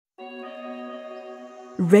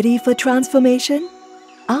Ready for transformation?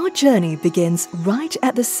 Our journey begins right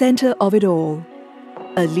at the center of it all.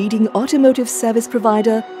 A leading automotive service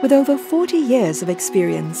provider with over 40 years of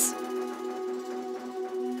experience.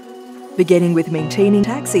 Beginning with maintaining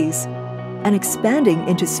taxis and expanding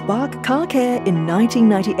into Spark Car Care in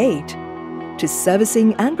 1998, to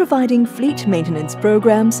servicing and providing fleet maintenance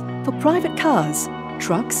programs for private cars,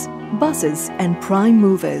 trucks, buses and prime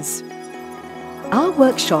movers. Our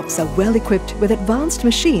workshops are well equipped with advanced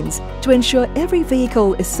machines to ensure every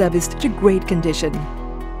vehicle is serviced to great condition.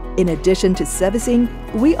 In addition to servicing,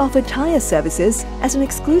 we offer tyre services as an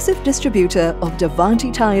exclusive distributor of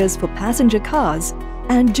Davanti Tyres for passenger cars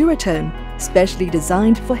and Duraturn, specially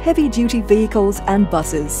designed for heavy-duty vehicles and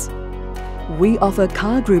buses. We offer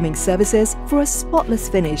car grooming services for a spotless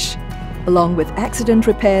finish, along with accident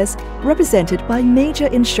repairs represented by major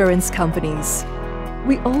insurance companies.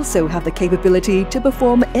 We also have the capability to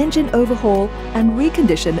perform engine overhaul and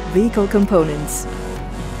recondition vehicle components.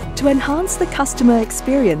 To enhance the customer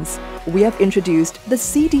experience, we have introduced the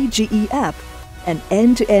CDGE app, an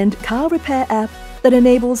end-to-end car repair app that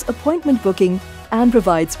enables appointment booking and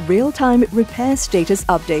provides real-time repair status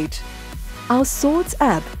update. Our Swords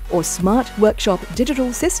app, or Smart Workshop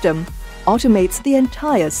digital system, automates the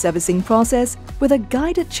entire servicing process with a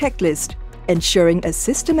guided checklist, ensuring a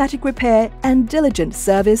systematic repair and diligent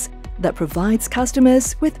service that provides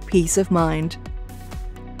customers with peace of mind.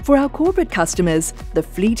 For our corporate customers, the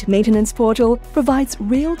Fleet Maintenance Portal provides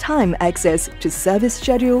real-time access to service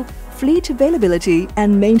schedule, fleet availability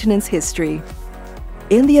and maintenance history.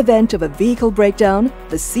 In the event of a vehicle breakdown,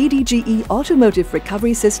 the CDGE Automotive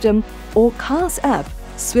Recovery System, or CARS app,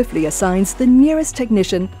 swiftly assigns the nearest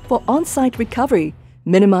technician for on-site recovery,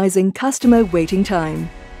 minimizing customer waiting time.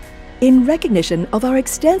 In recognition of our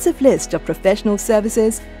extensive list of professional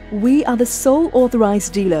services, we are the sole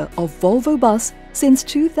authorized dealer of Volvo Bus since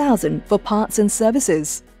 2000 for parts and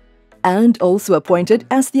services, and also appointed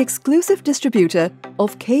as the exclusive distributor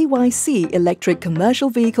of KYC electric commercial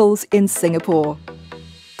vehicles in Singapore.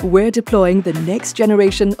 We're deploying the next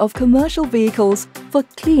generation of commercial vehicles for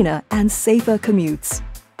cleaner and safer commutes.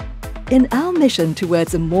 In our mission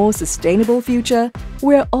towards a more sustainable future,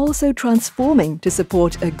 we're also transforming to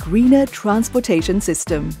support a greener transportation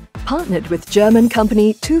system. Partnered with German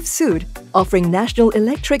company TÜV Süd, offering National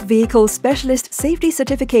Electric Vehicle Specialist Safety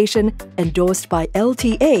Certification endorsed by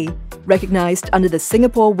LTA, recognized under the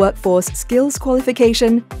Singapore Workforce Skills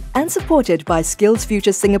Qualification, and supported by Skills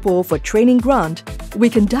Future Singapore for Training Grant, we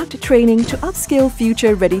conduct training to upskill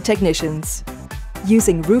future-ready technicians.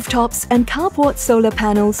 Using rooftops and carport solar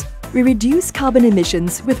panels, we reduce carbon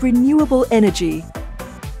emissions with renewable energy.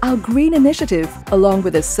 Our green initiative, along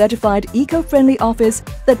with a certified eco-friendly office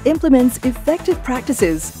that implements effective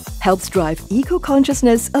practices, helps drive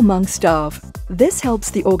eco-consciousness among staff. This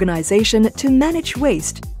helps the organization to manage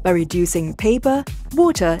waste by reducing paper,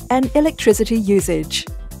 water and electricity usage.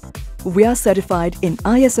 We are certified in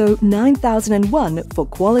ISO 9001 for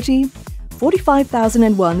quality,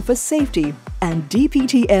 45001 for safety and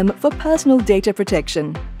DPTM for personal data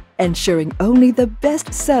protection, ensuring only the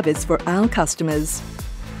best service for our customers.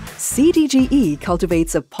 CDGE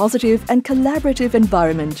cultivates a positive and collaborative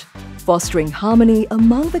environment, fostering harmony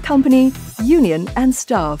among the company, union and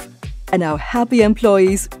staff, and our happy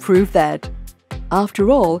employees prove that.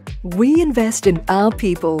 After all, we invest in our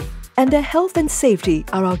people, and their health and safety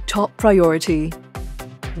are our top priority.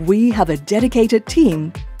 We have a dedicated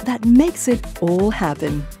team that makes it all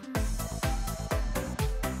happen.